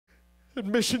And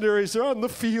missionaries are on the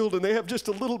field, and they have just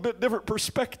a little bit different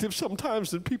perspective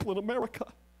sometimes than people in America.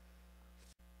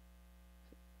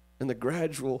 And the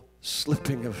gradual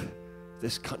slipping of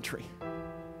this country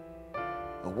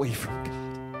away from God.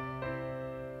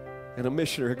 And a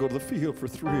missionary go to the field for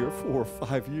 3 or 4 or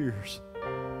 5 years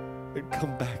and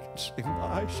come back and say,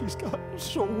 my, she's gotten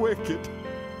so wicked.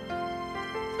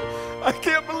 I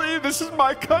can't believe this is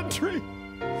my country.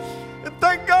 And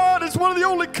thank God it's one of the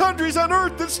only countries on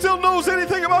earth that still knows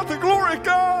anything about the glory of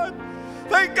God.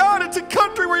 Thank God it's a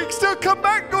country where you can still come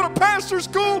back and go to pastor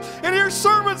school and hear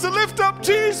sermons that lift up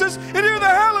Jesus and hear the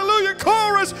hallelujah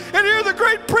chorus and hear the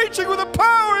great preaching with the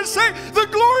power and say, the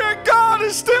glory of God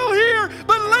is still here.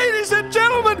 But ladies and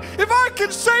gentlemen, if I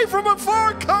can say from a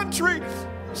far country,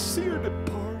 see her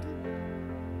departed.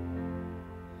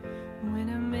 When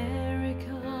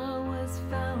America was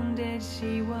founded,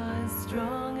 she was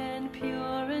strong and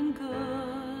pure and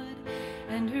good,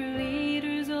 and her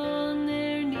leaders on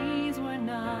their knees were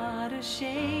not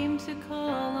ashamed to call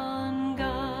on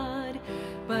God.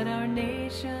 But our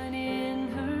nation in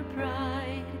her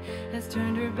pride has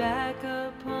turned her back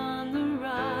upon the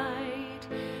right,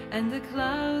 and the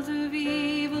clouds of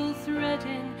evil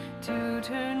threaten to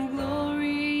turn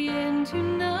glory into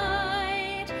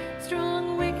night.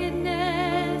 Strong wickedness